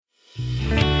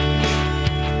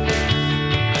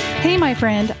my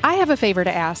friend. I have a favor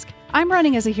to ask. I'm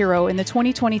running as a hero in the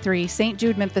 2023 St.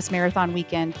 Jude Memphis Marathon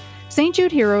weekend. St.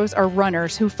 Jude Heroes are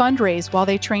runners who fundraise while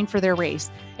they train for their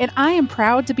race, and I am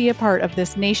proud to be a part of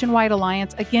this nationwide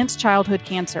alliance against childhood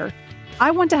cancer.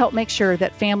 I want to help make sure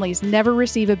that families never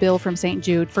receive a bill from St.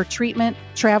 Jude for treatment,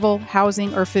 travel,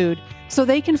 housing, or food, so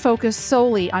they can focus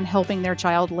solely on helping their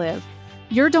child live.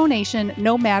 Your donation,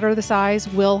 no matter the size,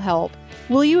 will help.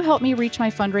 Will you help me reach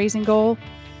my fundraising goal?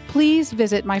 Please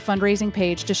visit my fundraising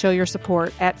page to show your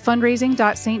support at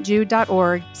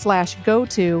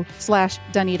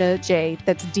fundraising.stjude.org/go-to/DonitaJ.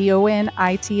 That's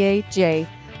DONITAJ.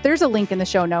 There's a link in the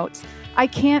show notes. I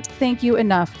can't thank you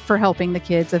enough for helping the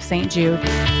kids of St. Jude.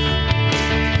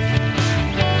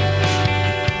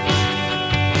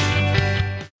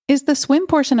 Is the swim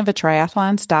portion of a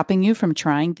triathlon stopping you from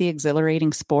trying the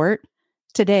exhilarating sport?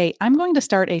 Today, I'm going to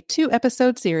start a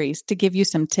 2-episode series to give you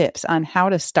some tips on how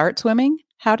to start swimming,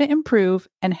 how to improve,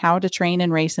 and how to train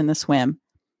and race in the swim.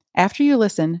 After you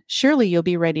listen, surely you'll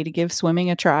be ready to give swimming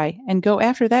a try and go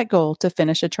after that goal to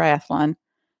finish a triathlon.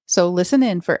 So listen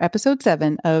in for episode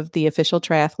 7 of the Official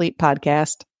Triathlete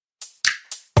Podcast.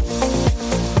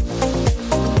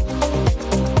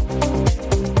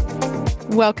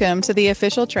 Welcome to the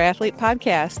Official Triathlete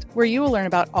Podcast, where you will learn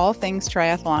about all things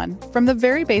triathlon, from the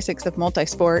very basics of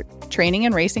multisport, training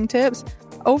and racing tips,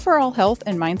 overall health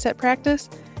and mindset practice,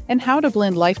 and how to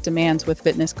blend life demands with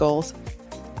fitness goals.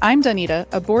 I'm Donita,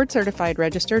 a board-certified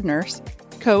registered nurse,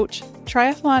 coach,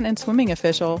 triathlon and swimming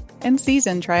official, and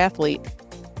seasoned triathlete.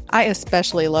 I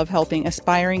especially love helping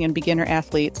aspiring and beginner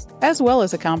athletes, as well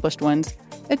as accomplished ones,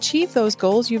 achieve those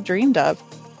goals you've dreamed of.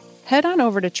 Head on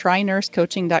over to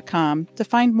trynursecoaching.com to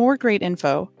find more great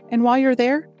info, and while you're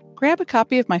there, grab a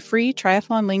copy of my free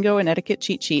triathlon lingo and etiquette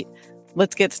cheat sheet.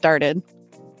 Let's get started.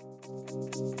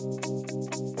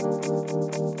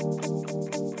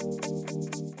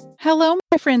 Hello,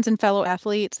 my friends and fellow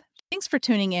athletes. Thanks for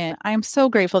tuning in. I am so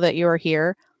grateful that you are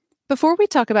here. Before we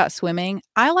talk about swimming,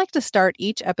 I like to start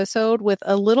each episode with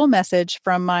a little message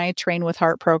from my Train with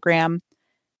Heart program.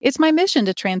 It's my mission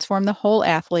to transform the whole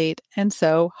athlete, and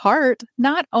so Heart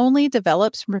not only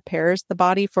develops and prepares the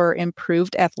body for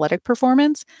improved athletic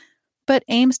performance, but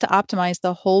aims to optimize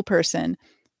the whole person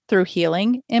through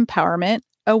healing, empowerment,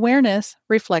 awareness,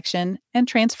 reflection, and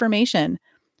transformation.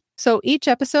 So each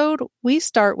episode, we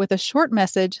start with a short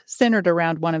message centered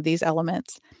around one of these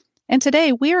elements. And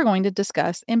today we are going to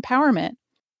discuss empowerment.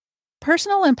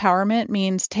 Personal empowerment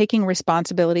means taking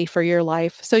responsibility for your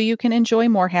life so you can enjoy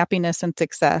more happiness and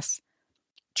success.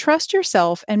 Trust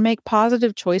yourself and make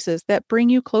positive choices that bring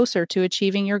you closer to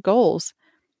achieving your goals.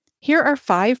 Here are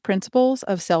 5 principles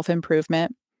of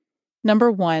self-improvement.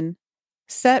 Number 1,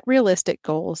 set realistic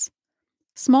goals.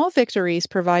 Small victories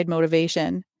provide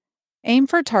motivation. Aim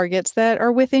for targets that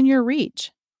are within your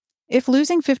reach. If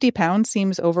losing 50 pounds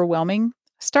seems overwhelming,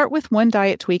 start with one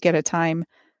diet tweak at a time,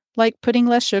 like putting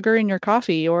less sugar in your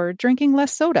coffee or drinking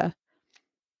less soda.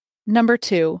 Number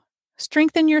 2,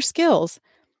 strengthen your skills.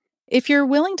 If you're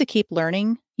willing to keep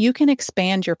learning, you can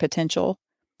expand your potential.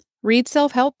 Read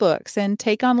self-help books and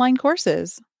take online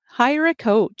courses. Hire a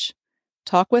coach.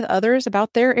 Talk with others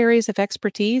about their areas of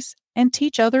expertise and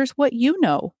teach others what you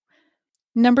know.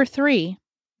 Number 3,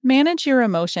 manage your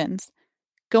emotions.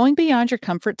 Going beyond your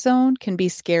comfort zone can be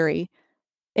scary.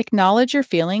 Acknowledge your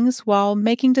feelings while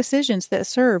making decisions that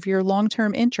serve your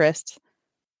long-term interests.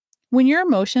 When your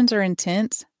emotions are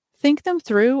intense, think them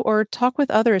through or talk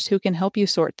with others who can help you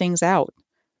sort things out.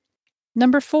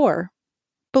 Number 4,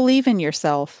 believe in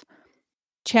yourself.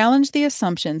 Challenge the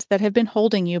assumptions that have been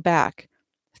holding you back.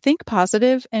 Think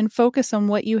positive and focus on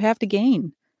what you have to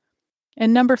gain.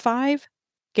 And number 5,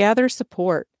 gather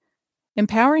support.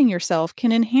 Empowering yourself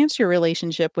can enhance your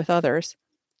relationship with others.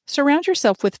 Surround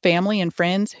yourself with family and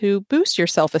friends who boost your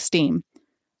self-esteem.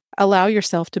 Allow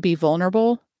yourself to be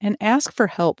vulnerable and ask for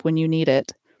help when you need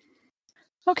it.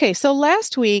 Okay, so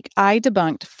last week I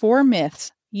debunked 4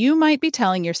 myths you might be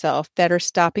telling yourself that are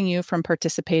stopping you from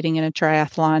participating in a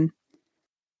triathlon.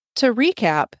 To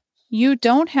recap, you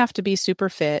don't have to be super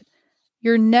fit,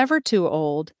 you're never too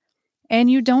old, and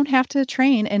you don't have to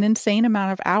train an insane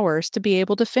amount of hours to be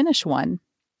able to finish one.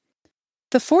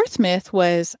 The 4th myth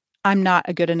was, I'm not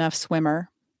a good enough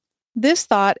swimmer. This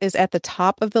thought is at the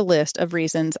top of the list of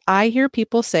reasons I hear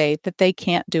people say that they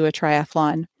can't do a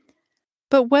triathlon.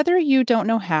 But whether you don't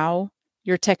know how,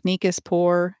 your technique is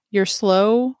poor, you're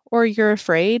slow, or you're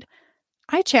afraid,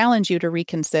 I challenge you to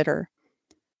reconsider.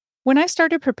 When I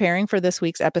started preparing for this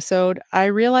week's episode, I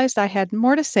realized I had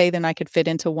more to say than I could fit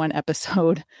into one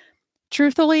episode.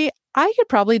 Truthfully, I could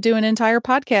probably do an entire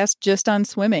podcast just on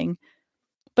swimming.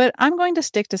 but I'm going to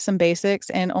stick to some basics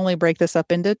and only break this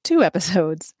up into 2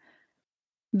 episodes.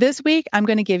 This week, I'm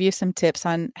going to give you some tips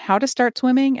on how to start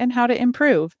swimming and how to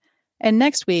improve. And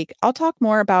next week, I'll talk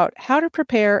more about how to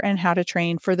prepare and how to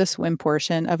train for the swim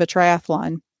portion of a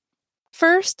triathlon.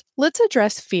 First, let's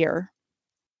address fear.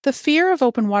 The fear of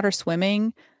open water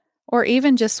swimming, or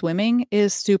even just swimming,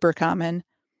 is super common.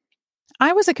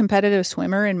 I was a competitive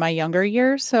swimmer in my younger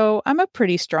years, so I'm a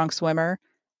pretty strong swimmer.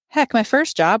 Heck, my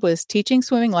first job was teaching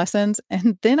swimming lessons,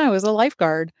 and then I was a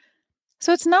lifeguard.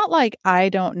 So it's not like I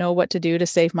don't know what to do to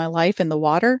save my life in the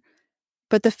water,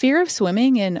 but the fear of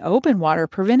swimming in open water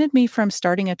prevented me from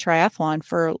starting a triathlon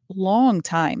for a long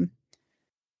time.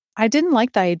 I didn't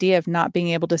like the idea of not being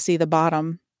able to see the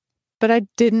bottom, but I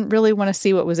didn't really want to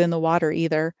see what was in the water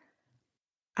either.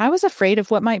 I was afraid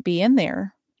of what might be in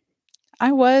there.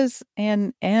 I was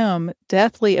and am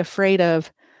deathly afraid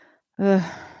of, ugh,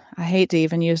 I hate to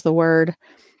even use the word,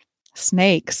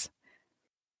 snakes.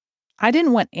 I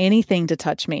didn't want anything to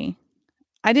touch me.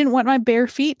 I didn't want my bare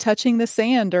feet touching the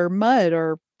sand or mud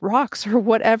or rocks or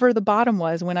whatever the bottom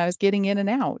was when I was getting in and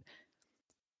out.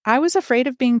 I was afraid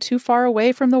of being too far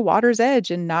away from the water's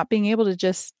edge and not being able to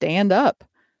just stand up.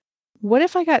 What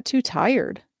if I got too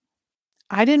tired?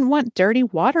 I didn't want dirty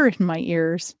water in my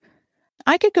ears.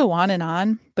 I could go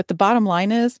on, but the bottom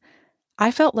line is, I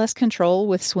felt less control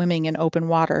with swimming in open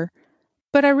water.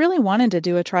 But I really wanted to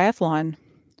do a triathlon.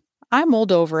 I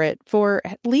mulled over it for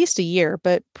at least a year,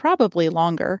 but probably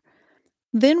longer.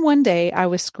 Then one day I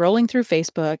was scrolling through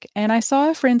Facebook and I saw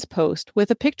a friend's post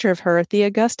with a picture of her at the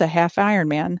Augusta Half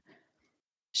Ironman.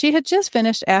 She had just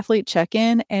finished athlete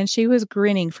check-in and she was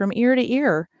grinning from ear to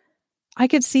ear. I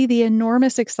could see the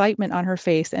enormous excitement on her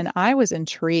face and I was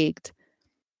intrigued.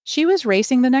 She was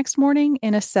racing the next morning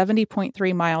in a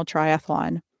 70.3-mile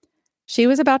triathlon. She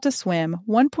was about to swim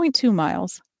 1.2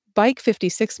 miles, bike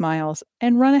 56 miles,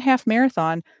 and run a half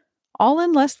marathon, all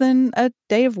in less than a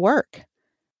day of work.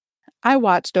 I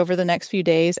watched over the next few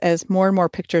days as more and more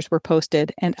pictures were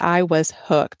posted, and I was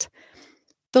hooked.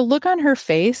 The look on her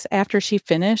face after she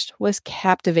finished was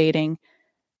captivating.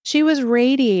 She was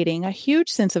radiating a huge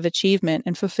sense of achievement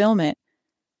and fulfillment.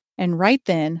 And right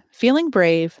then, feeling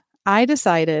brave, I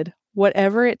decided,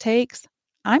 whatever it takes,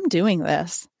 I'm doing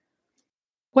this.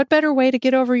 What better way to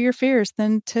get over your fears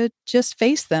than to just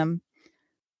face them?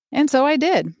 And so I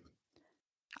did.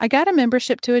 I got a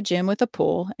membership to a gym with a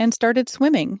pool and started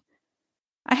swimming.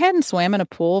 I hadn't swam in a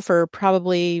pool for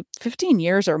probably 15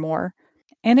 years or more,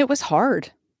 and it was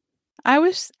hard. I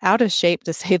was out of shape,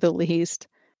 to say the least.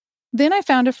 Then I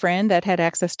found a friend that had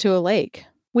access to a lake.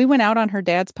 We went out on her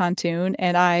dad's pontoon,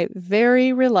 and I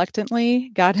very reluctantly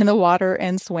got in the water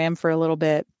and swam for a little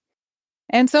bit.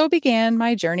 And so began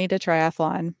my journey to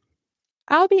triathlon.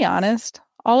 I'll be honest,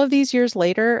 all of these years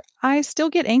later, I still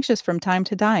get anxious from time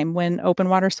to time when open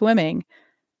water swimming.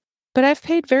 But I've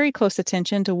paid very close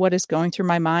attention to what is going through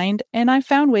my mind, and I've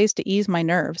found ways to ease my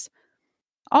nerves.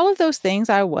 All of those things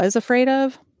I was afraid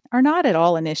of are not at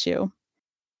all an issue.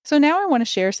 So now I want to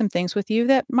share some things with you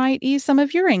that might ease some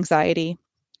of your anxiety.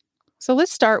 So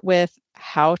let's start with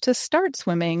how to start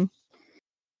swimming.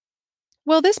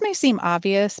 Well, this may seem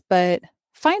obvious, but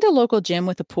find a local gym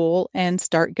with a pool and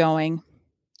start going.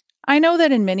 I know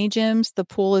that in many gyms, the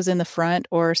pool is in the front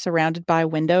or surrounded by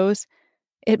windows.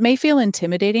 It may feel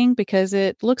intimidating because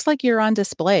it looks like you're on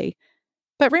display.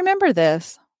 But remember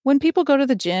this, when people go to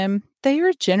the gym, they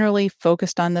are generally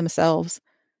focused on themselves.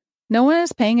 No one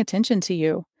is paying attention to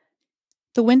you.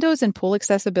 The windows and pool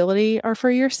accessibility are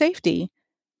for your safety.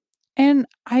 And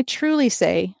I truly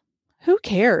say, who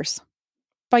cares?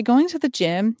 By going to the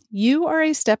gym, you are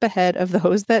a step ahead of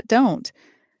those that don't.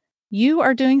 You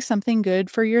are doing something good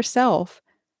for yourself,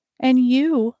 and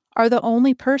you are the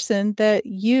only person that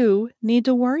you need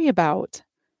to worry about.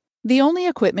 The only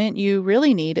equipment you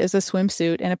really need is a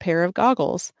swimsuit and a pair of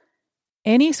goggles.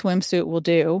 Any swimsuit will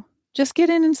do. Just get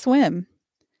in and swim.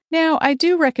 Now, I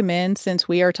do recommend, since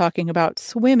we are talking about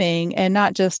swimming and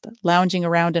not just lounging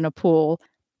around in a pool,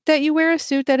 that you wear a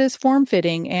suit that is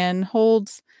form-fitting and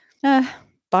holds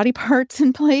body parts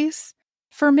in place.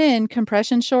 For men,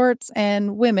 compression shorts,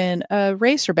 and women, a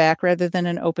racer back rather than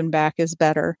an open back is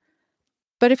better.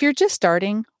 But if you're just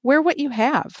starting, wear what you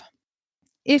have.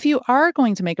 If you are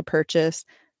going to make a purchase,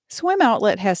 Swim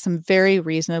Outlet has some very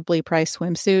reasonably priced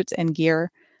swimsuits and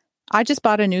gear. I just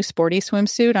bought a new sporty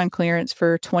swimsuit on clearance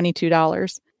for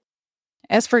 $22.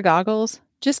 As for goggles,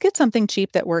 just get something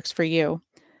cheap that works for you.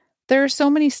 There are so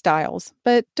many styles,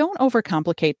 but don't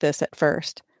overcomplicate this at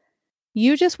first.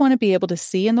 You just want to be able to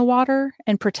see in the water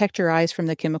and protect your eyes from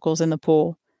the chemicals in the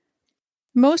pool.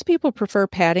 Most people prefer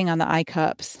padding on the eye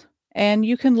cups. and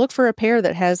you can look for a pair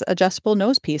that has adjustable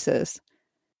nose pieces.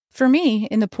 For me,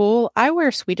 in the pool, I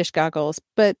wear Swedish goggles,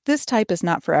 but this type is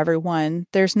not for everyone.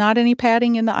 There's not any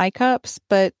padding in the eye cups,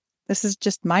 but this is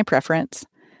just my preference.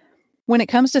 When it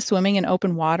comes to swimming in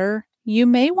open water, you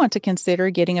may want to consider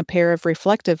getting a pair of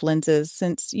reflective lenses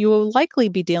since you will likely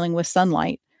be dealing with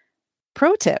sunlight.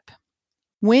 Pro tip: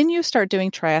 when you start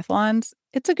doing triathlons,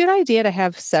 it's a good idea to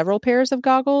have several pairs of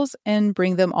goggles and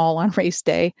bring them all on race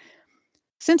day.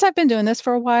 Since I've been doing this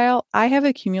for a while, I have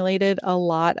accumulated a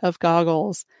lot of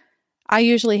goggles. I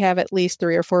usually have at least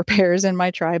 3 or 4 pairs in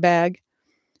my tri bag.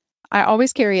 I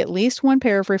always carry at least one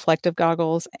pair of reflective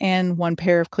goggles and one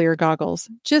pair of clear goggles,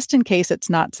 just in case it's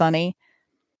not sunny.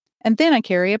 And then I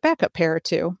carry a backup pair or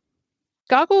two.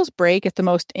 Goggles break at the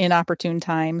most inopportune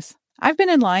times. I've been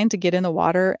in line to get in the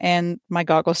water and my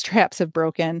goggle straps have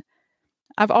broken.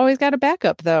 I've always got a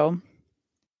backup though.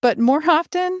 But more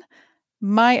often,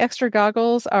 my extra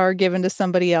goggles are given to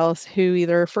somebody else who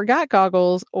either forgot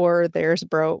goggles or theirs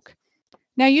broke.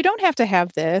 Now, you don't have to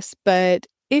have this, but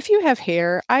if you have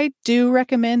hair, I do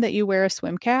recommend that you wear a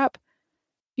swim cap.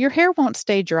 Your hair won't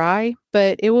stay dry,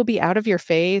 but it will be out of your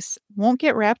face, won't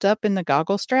get wrapped up in the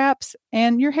goggle straps,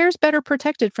 and your hair's better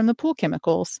protected from the pool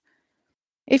chemicals.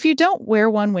 If you don't wear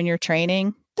one when you're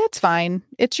training, that's fine.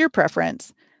 It's your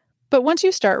preference. But once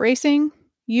you start racing,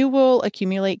 you will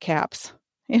accumulate caps.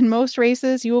 In most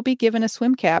races, you will be given a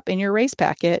swim cap in your race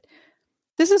packet.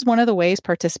 This is one of the ways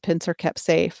participants are kept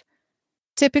safe.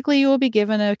 Typically, you will be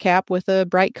given a cap with a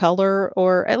bright color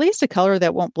or at least a color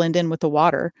that won't blend in with the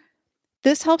water.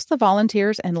 This helps the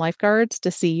volunteers and lifeguards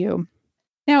to see you.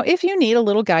 Now, if you need a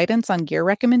little guidance on gear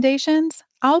recommendations,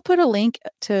 I'll put a link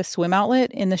to Swim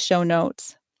Outlet in the show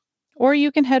notes. Or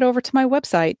you can head over to my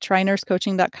website,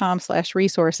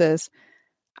 trinursecoaching.com/resources.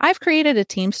 I've created a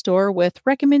team store with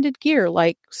recommended gear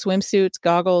like swimsuits,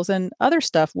 goggles, and other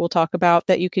stuff we'll talk about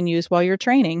that you can use while you're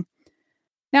training.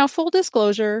 Now, full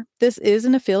disclosure, this is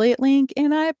an affiliate link,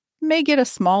 and I may get a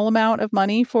small amount of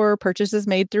money for purchases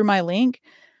made through my link,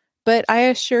 but I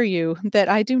assure you that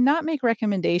I do not make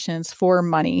recommendations for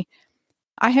money.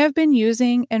 I have been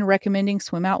using and recommending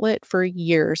Swim Outlet for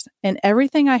years, and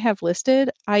everything I have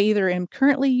listed, I either am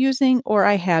currently using or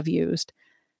I have used.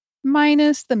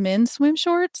 Minus the men's swim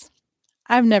shorts.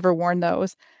 I've never worn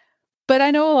those, but I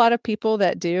know a lot of people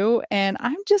that do, and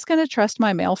I'm just going to trust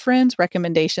my male friends'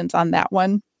 recommendations on that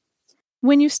one.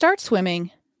 When you start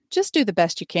swimming, just do the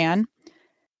best you can.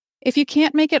 If you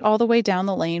can't make it all the way down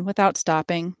the lane without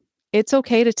stopping, it's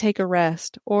okay to take a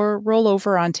rest or roll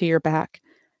over onto your back.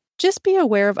 Just be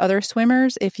aware of other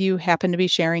swimmers if you happen to be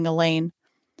sharing a lane.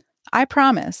 I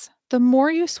promise, the more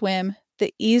you swim,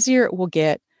 the easier it will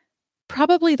get.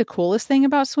 Probably the coolest thing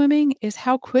about swimming is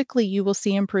how quickly you will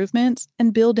see improvements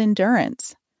and build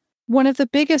endurance. One of the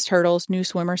biggest hurdles new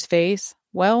swimmers face,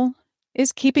 well,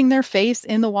 is keeping their face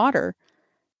in the water.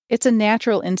 It's a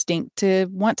natural instinct to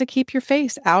want to keep your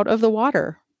face out of the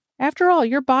water. After all,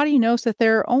 your body knows that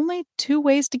there are only 2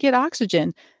 ways to get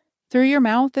oxygen, through your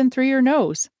mouth and through your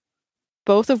nose,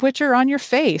 both of which are on your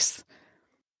face.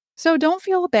 So don't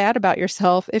feel bad about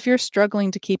yourself if you're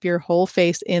struggling to keep your whole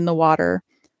face in the water.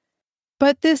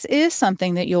 But this is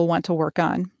something that you'll want to work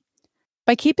on.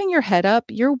 By keeping your head up,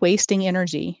 you're wasting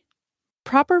energy.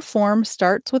 Proper form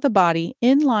starts with a body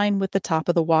in line with the top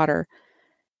of the water.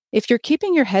 If you're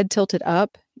keeping your head tilted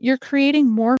up, you're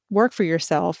creating more work for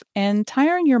yourself and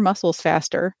tiring your muscles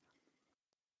faster.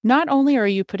 Not only are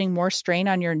you putting more strain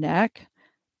on your neck,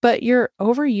 but you're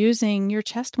overusing your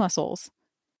chest muscles.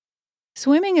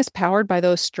 Swimming is powered by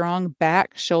those strong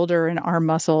back, shoulder, and arm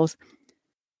muscles.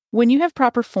 When you have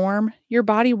proper form, your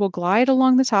body will glide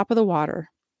along the top of the water.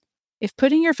 If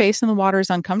putting your face in the water is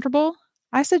uncomfortable,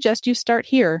 I suggest you start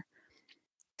here.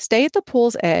 Stay at the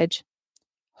pool's edge.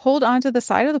 Hold onto the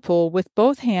side of the pool with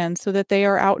both hands so that they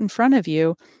are out in front of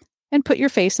you, and put your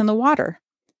face in the water.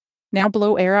 Now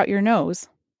blow air out your nose,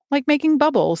 like making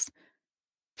bubbles.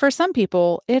 For some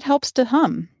people, it helps to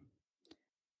hum.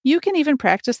 You can even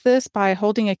practice this by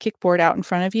holding a kickboard out in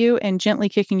front of you and gently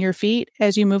kicking your feet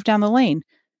as you move down the lane.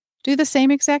 Do the same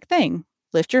exact thing.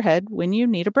 Lift your head when you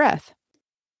need a breath.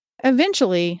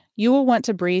 Eventually, you will want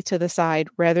to breathe to the side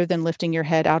rather than lifting your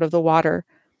head out of the water.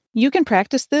 You can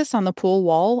practice this on the pool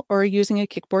wall or using a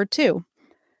kickboard too.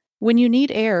 When you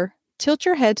need air, tilt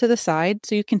your head to the side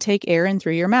so you can take air in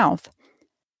through your mouth.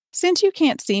 Since you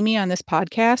can't see me on this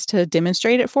podcast to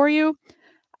demonstrate it for you,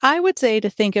 I would say to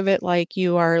think of it like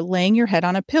you are laying your head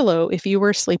on a pillow if you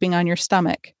were sleeping on your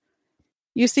stomach.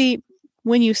 You see,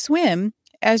 when you swim,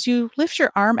 as you lift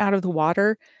your arm out of the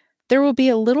water, there will be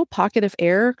a little pocket of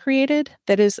air created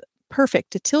that is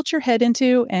perfect to tilt your head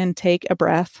into and take a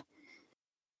breath.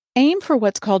 Aim for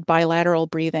what's called bilateral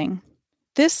breathing.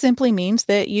 This simply means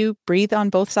that you breathe on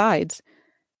both sides.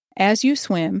 As you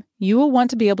swim, you will want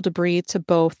to be able to breathe to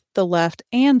both the left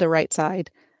and the right side,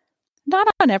 not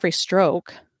on every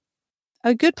stroke.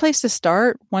 A good place to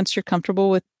start, once you're comfortable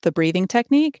with the breathing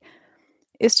technique,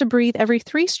 is to breathe every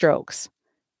 3 strokes.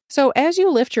 So as you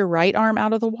lift your right arm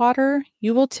out of the water,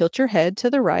 you will tilt your head to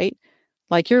the right,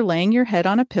 like you're laying your head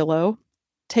on a pillow.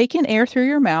 Take in air through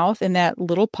your mouth in that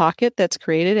little pocket that's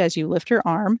created as you lift your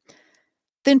arm.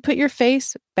 Then put your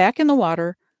face back in the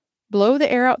water. Blow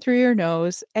the air out through your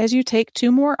nose as you take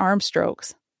 2 more arm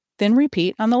strokes. Then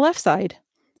repeat on the left side.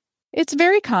 It's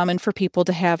very common for people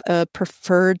to have a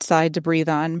preferred side to breathe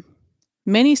on.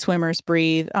 Many swimmers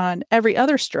breathe on every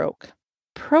other stroke.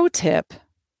 Pro tip: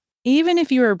 even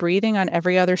if you are breathing on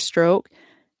every other stroke,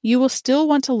 you will still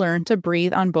want to learn to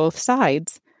breathe on both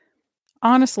sides.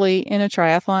 Honestly, in a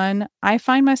triathlon, I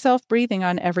find myself breathing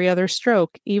on every other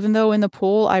stroke, even though in the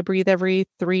pool I breathe every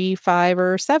 3, 5,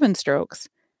 or 7 strokes.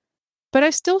 But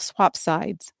I still swap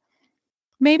sides.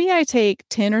 Maybe I take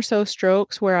 10 or so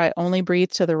strokes where I only breathe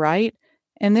to the right,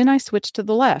 and then I switch to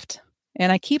the left,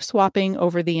 and I keep swapping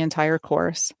over the entire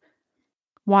course.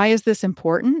 Why is this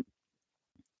important?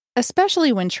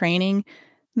 Especially when training,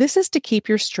 this is to keep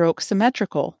your stroke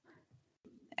symmetrical.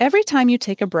 Every time you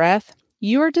take a breath,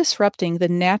 you are disrupting the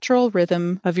natural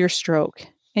rhythm of your stroke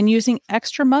and using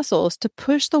extra muscles to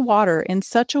push the water in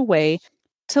such a way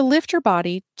to lift your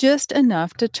body just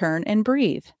enough to turn and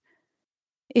breathe.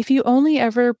 If you only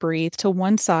ever breathe to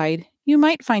one side, you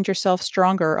might find yourself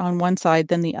stronger on one side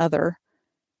than the other.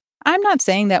 I'm not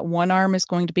saying that one arm is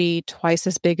going to be twice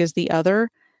as big as the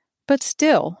other, but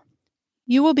still,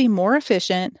 you will be more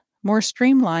efficient, more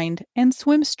streamlined, and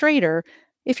swim straighter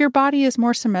if your body is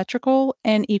more symmetrical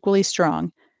and equally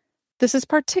strong. This is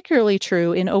particularly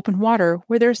true in open water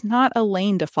where there's not a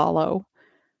lane to follow.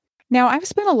 Now, I've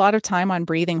spent a lot of time on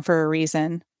breathing for a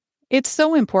reason. It's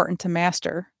so important to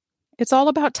master. It's all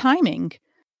about timing.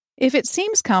 If it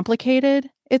seems complicated,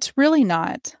 it's really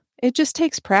not. It just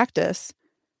takes practice.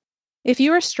 If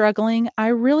you are struggling, I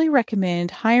really recommend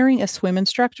hiring a swim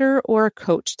instructor or a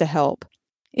coach to help.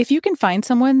 If you can find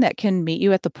someone that can meet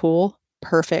you at the pool,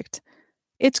 perfect.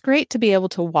 It's great to be able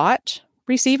to watch,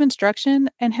 receive instruction,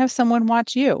 and have someone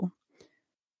watch you.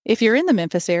 If you're in the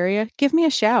Memphis area, give me a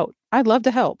shout. I'd love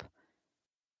to help.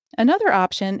 Another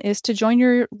option is to join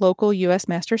your local U.S.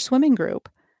 Masters swimming group.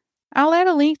 I'll add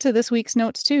a link to this week's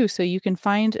notes too, so you can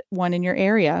find one in your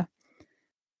area.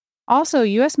 Also,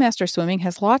 U.S. Masters Swimming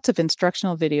has lots of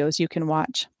instructional videos you can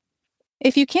watch.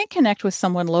 If you can't connect with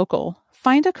someone local,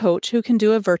 find a coach who can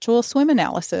do a virtual swim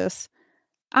analysis.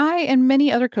 I and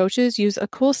many other coaches use a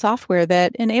cool software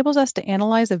that enables us to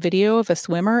analyze a video of a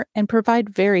swimmer and provide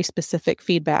very specific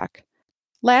feedback.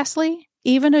 Lastly,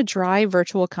 even a dry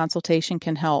virtual consultation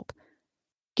can help.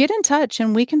 Get in touch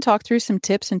and we can talk through some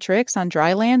tips and tricks on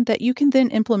dry land that you can then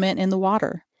implement in the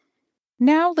water.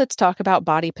 Now let's talk about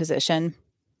body position.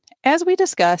 As we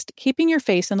discussed, keeping your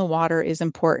face in the water is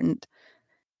important.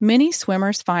 Many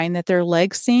swimmers find that their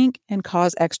legs sink and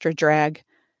cause extra drag.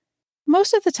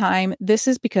 Most of the time, this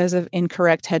is because of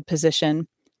incorrect head position.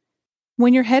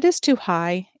 When your head is too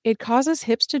high, it causes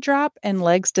hips to drop and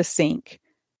legs to sink.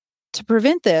 To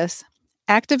prevent this,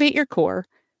 activate your core.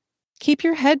 Keep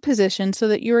your head positioned so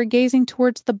that you are gazing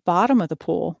towards the bottom of the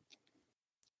pool.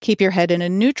 Keep your head in a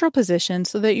neutral position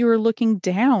so that you are looking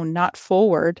down, not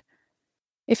forward.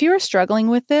 If you are struggling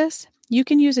with this, you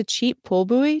can use a cheap pull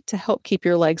buoy to help keep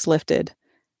your legs lifted.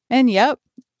 And yep,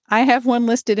 I have one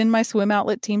listed in my Swim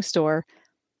Outlet Team store.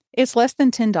 It's less than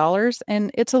 $10,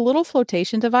 and it's a little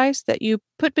flotation device that you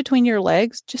put between your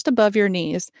legs just above your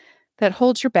knees that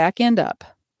holds your back end up.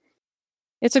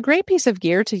 It's a great piece of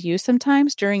gear to use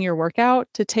sometimes during your workout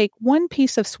to take one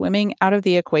piece of swimming out of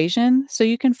the equation so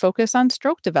you can focus on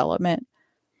stroke development.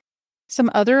 Some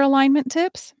other alignment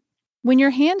tips: when your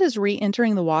hand is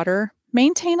re-entering the water,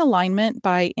 maintain alignment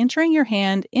by entering your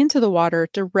hand into the water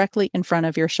directly in front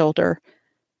of your shoulder.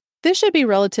 This should be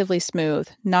relatively smooth,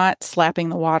 not slapping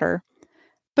the water,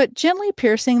 but gently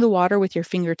piercing the water with your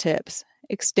fingertips,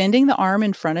 extending the arm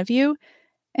in front of you,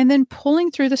 and then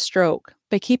pulling through the stroke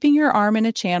by keeping your arm in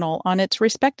a channel on its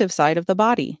respective side of the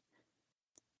body.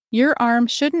 Your arm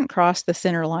shouldn't cross the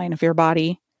center line of your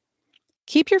body.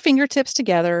 Keep your fingertips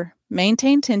together,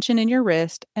 maintain tension in your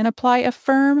wrist, and apply a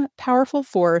firm, powerful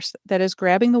force that is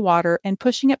grabbing the water and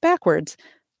pushing it backwards,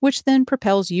 which then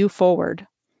propels you forward.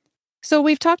 So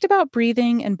we've talked about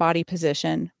breathing and body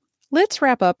position. Let's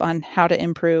wrap up on how to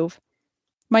improve.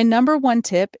 My number one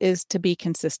tip is to be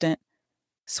consistent.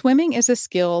 Swimming is a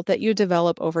skill that you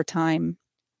develop over time.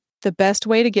 The best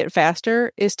way to get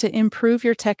faster is to improve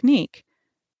your technique.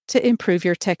 To improve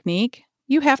your technique,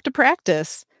 you have to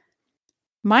practice.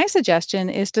 My suggestion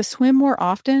is to swim more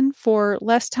often for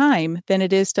less time than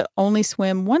it is to only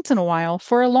swim once in a while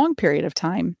for a long period of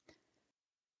time.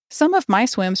 Some of my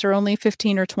swims are only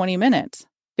 15 or 20 minutes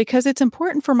because it's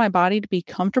important for my body to be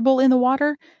comfortable in the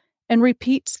water and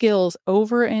repeat skills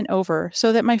over and over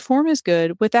so that my form is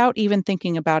good without even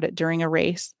thinking about it during a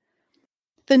race.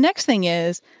 The next thing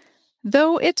is,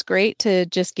 though it's great to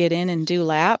just get in and do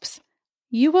laps,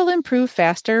 you will improve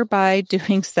faster by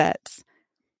doing sets.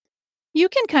 You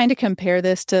can kind of compare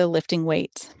this to lifting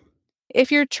weights.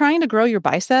 If you're trying to grow your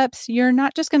biceps, you're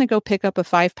not just going to go pick up a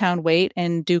 5-pound weight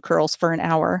and do curls for an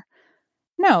hour.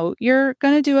 No, you're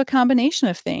going to do a combination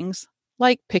of things,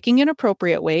 like picking an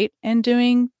appropriate weight and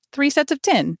doing 3 sets of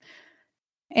 10.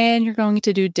 And you're going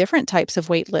to do different types of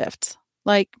weight lifts,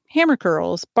 like hammer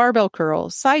curls, barbell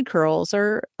curls, side curls,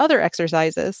 or other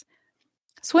exercises.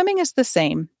 Swimming is the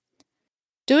same.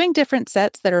 Doing different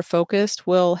sets that are focused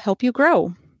will help you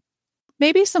grow.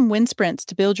 Maybe some wind sprints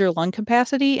to build your lung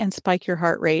capacity and spike your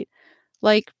heart rate,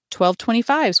 like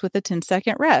 12:25s with a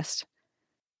 10-second rest.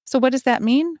 So what does that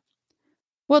mean?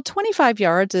 Well, 25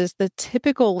 yards is the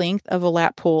typical length of a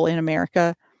lap pool in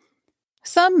America.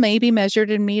 Some may be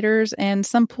measured in meters, and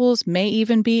some pools may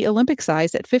even be Olympic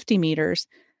size at 50 meters.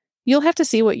 You'll have to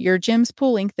see what your gym's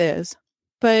pool length is.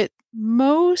 But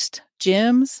most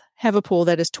gyms have a pool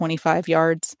that is 25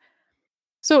 yards.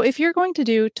 So if you're going to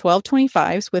do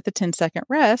 12:25s with a 10-second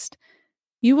rest,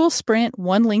 you will sprint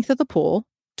one length of the pool,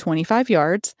 25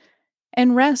 yards,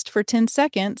 and rest for 10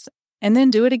 seconds, and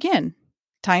then do it again,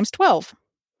 times 12.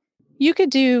 You could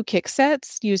do kick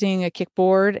sets using a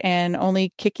kickboard and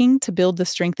only kicking to build the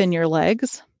strength in your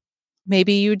legs.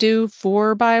 Maybe you do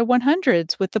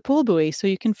 4x100s with the pull buoy so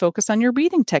you can focus on your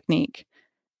breathing technique.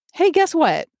 Hey, guess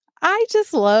what? I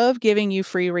just love giving you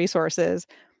free resources.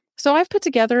 So I've put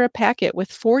together a packet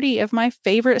with 40 of my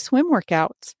favorite swim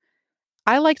workouts.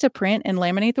 I like to print and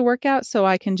laminate the workout so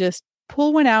I can just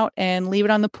pull one out and leave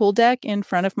it on the pool deck in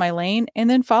front of my lane and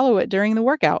then follow it during the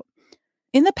workout.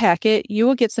 In the packet, you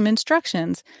will get some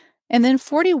instructions and then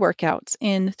 40 workouts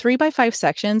in 3x5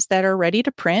 sections that are ready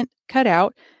to print, cut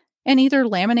out, and either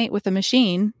laminate with a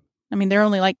machine. They're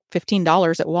only like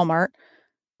 $15 at Walmart,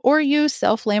 or use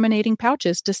self-laminating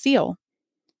pouches to seal.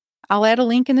 I'll add a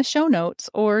link in the show notes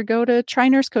or go to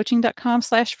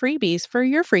trynursecoaching.com/freebies for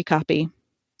your free copy.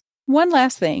 One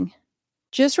last thing.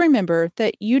 Just remember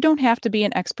that you don't have to be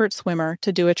an expert swimmer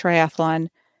to do a triathlon.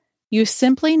 You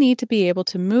simply need to be able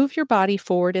to move your body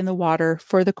forward in the water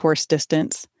for the course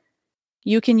distance.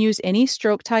 You can use any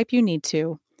stroke type you need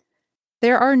to.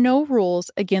 There are no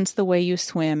rules against the way you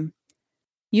swim.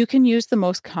 You can use the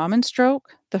most common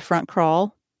stroke, the front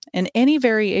crawl, and any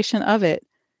variation of it.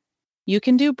 You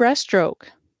can do breaststroke.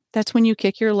 That's when you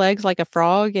kick your legs like a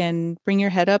frog and bring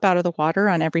your head up out of the water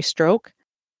on every stroke.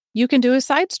 You can do a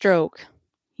side stroke.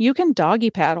 You can doggy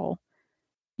paddle.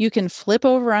 You can flip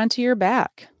over onto your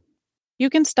back. You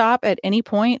can stop at any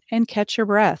point and catch your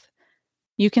breath.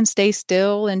 You can stay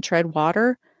still and tread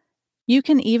water. You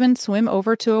can even swim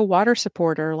over to a water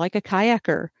supporter like a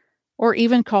kayaker, or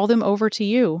even call them over to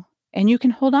you, and you can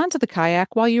hold on to the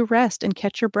kayak while you rest and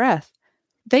catch your breath.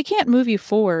 They can't move you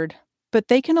forward, but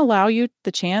they can allow you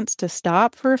the chance to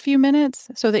stop for a few minutes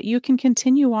so that you can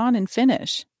continue on and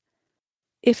finish.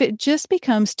 If it just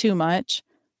becomes too much,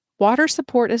 water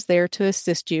support is there to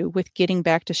assist you with getting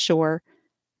back to shore.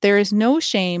 There is no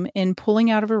shame in pulling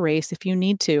out of a race if you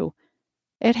need to.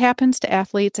 It happens to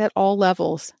athletes at all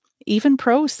levels, even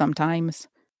pros sometimes.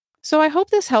 So I hope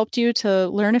this helped you to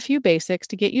learn a few basics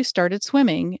to get you started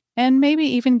swimming, and maybe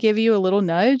even give you a little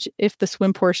nudge if the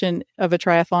swim portion of a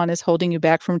triathlon is holding you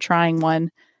back from trying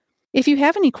one. If you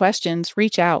have any questions,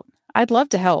 reach out. I'd love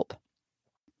to help.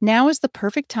 Now is the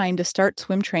perfect time to start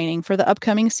swim training for the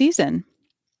upcoming season.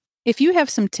 If you have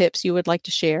some tips you would like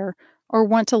to share, or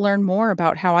want to learn more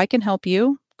about how I can help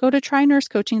you, go to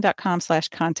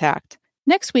trynursecoaching.com/contact.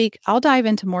 Next week, I'll dive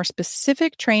into more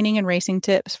specific training and racing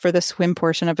tips for the swim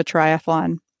portion of a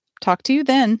triathlon. Talk to you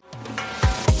then.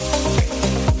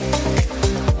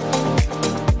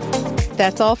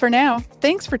 That's all for now.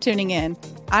 Thanks for tuning in.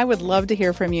 I would love to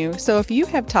hear from you. So if you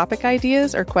have topic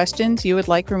ideas or questions you would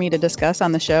like for me to discuss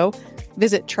on the show,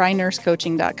 visit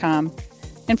trynursecoaching.com.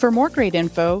 And for more great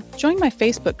info, join my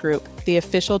Facebook group, the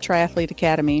Official Triathlete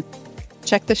Academy.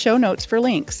 Check the show notes for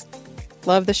links.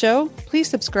 Love the show? Please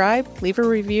subscribe, leave a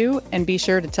review, and be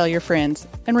sure to tell your friends.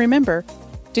 And remember,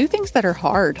 do things that are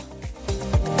hard.